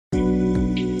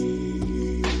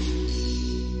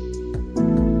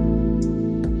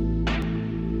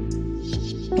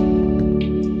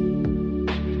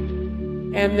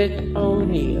Emmett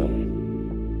O'Neill,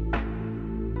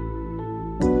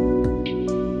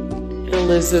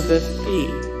 Elizabeth B.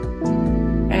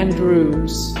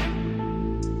 Andrews,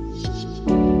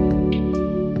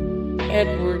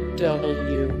 Edward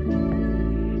W.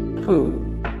 Pooh,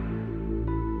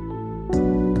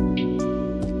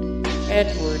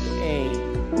 Edward A.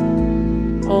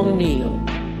 O'Neill,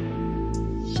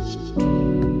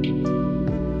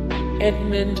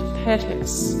 Edmund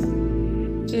Pettus,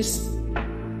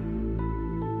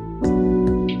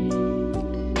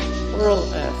 Earl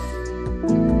F.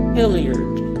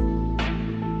 Hilliard,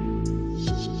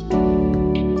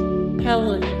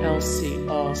 Helen Elsie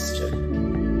Austin,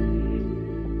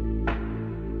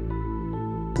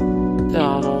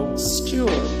 Donald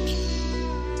Stewart,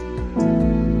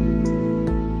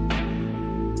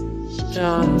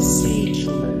 John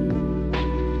Siegelman,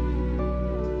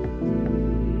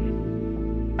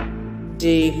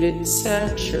 David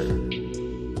Satcher,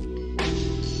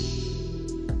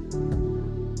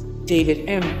 David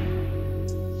M.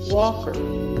 Walker,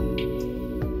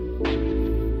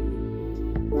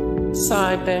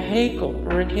 Syba Hagel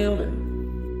Ernhillen,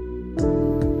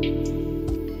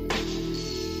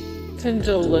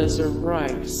 Condoleezza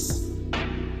Rice,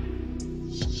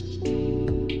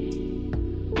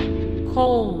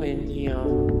 Coleman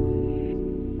Young,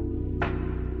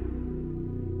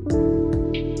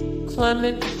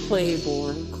 Clement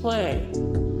Claiborne Clay,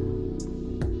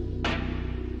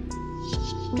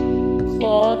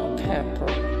 Claude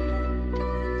Pepper,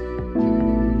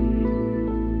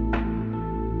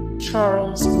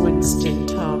 Charles Winston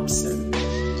Thompson,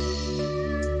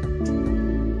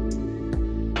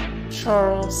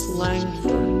 Charles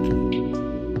Langford,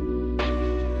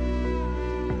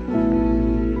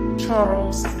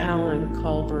 Charles Allen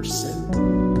Culberson,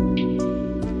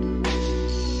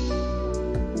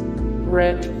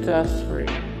 Brett Guthrie,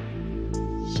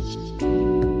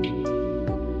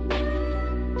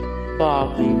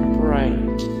 Bobby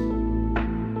Bright,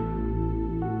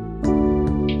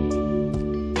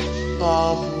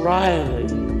 Bob Riley,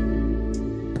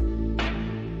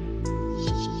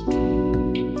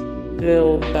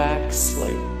 Bill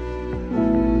Baxley,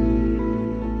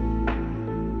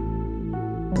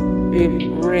 Bib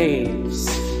Graves,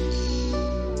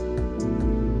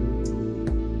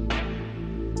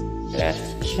 Beth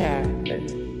Chapman,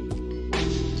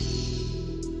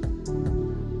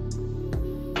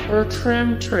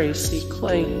 Bertram Tracy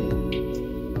Clayton,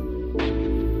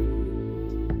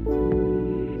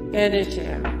 Bennett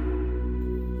M.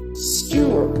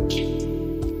 Stewart,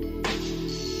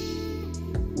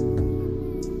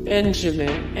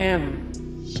 Benjamin M.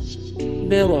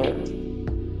 Miller,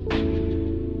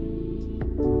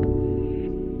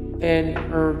 Ben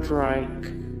Erdreich,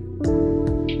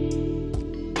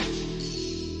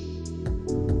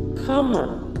 Comer,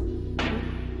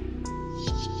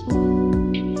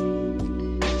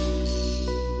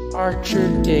 Archer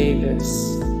Davis,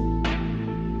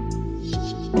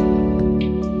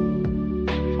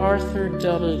 Arthur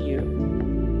W.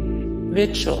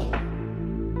 Mitchell,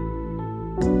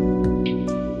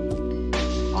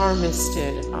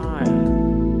 Armistead I.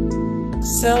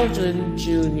 Selden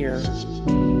Jr.,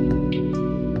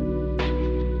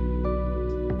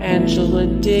 Angela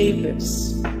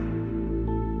Davis,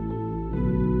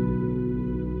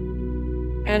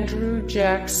 Andrew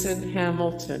Jackson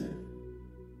Hamilton,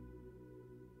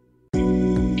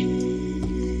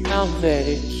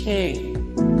 Alveda King,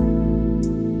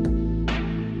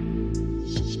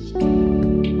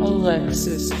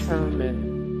 Alexis Herman,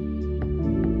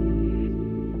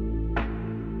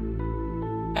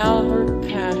 Albert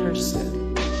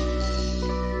Patterson.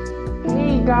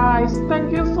 Hey guys,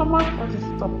 thank you so much for the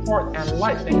support and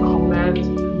likes and comments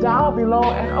down below,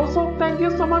 and also thank you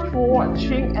so much for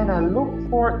watching, and I look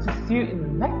forward to see you in the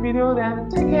next video. Then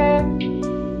take care,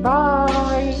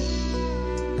 bye.